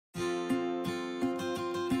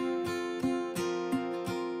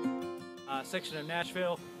section of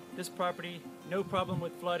Nashville. This property, no problem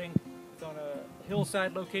with flooding. It's on a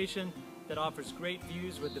hillside location that offers great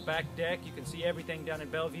views with the back deck. You can see everything down in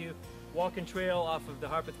Bellevue. Walking trail off of the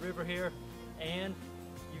Harpeth River here, and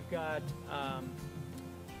you've got a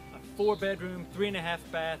 4-bedroom, 3.5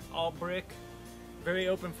 bath, all brick, very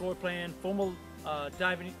open floor plan, formal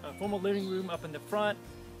living room up in the front,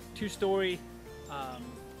 2-story,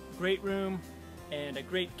 great room, and a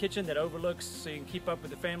great kitchen that overlooks, so you can keep up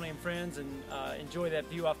with the family and friends and enjoy that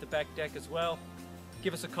view off the back deck as well.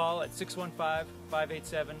 Give us a call at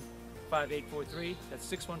 615-587-5843.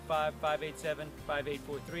 That's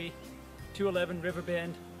 615-587-5843. 211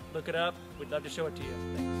 Riverbend. Look it up. We'd love to show it to you.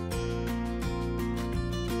 Thanks.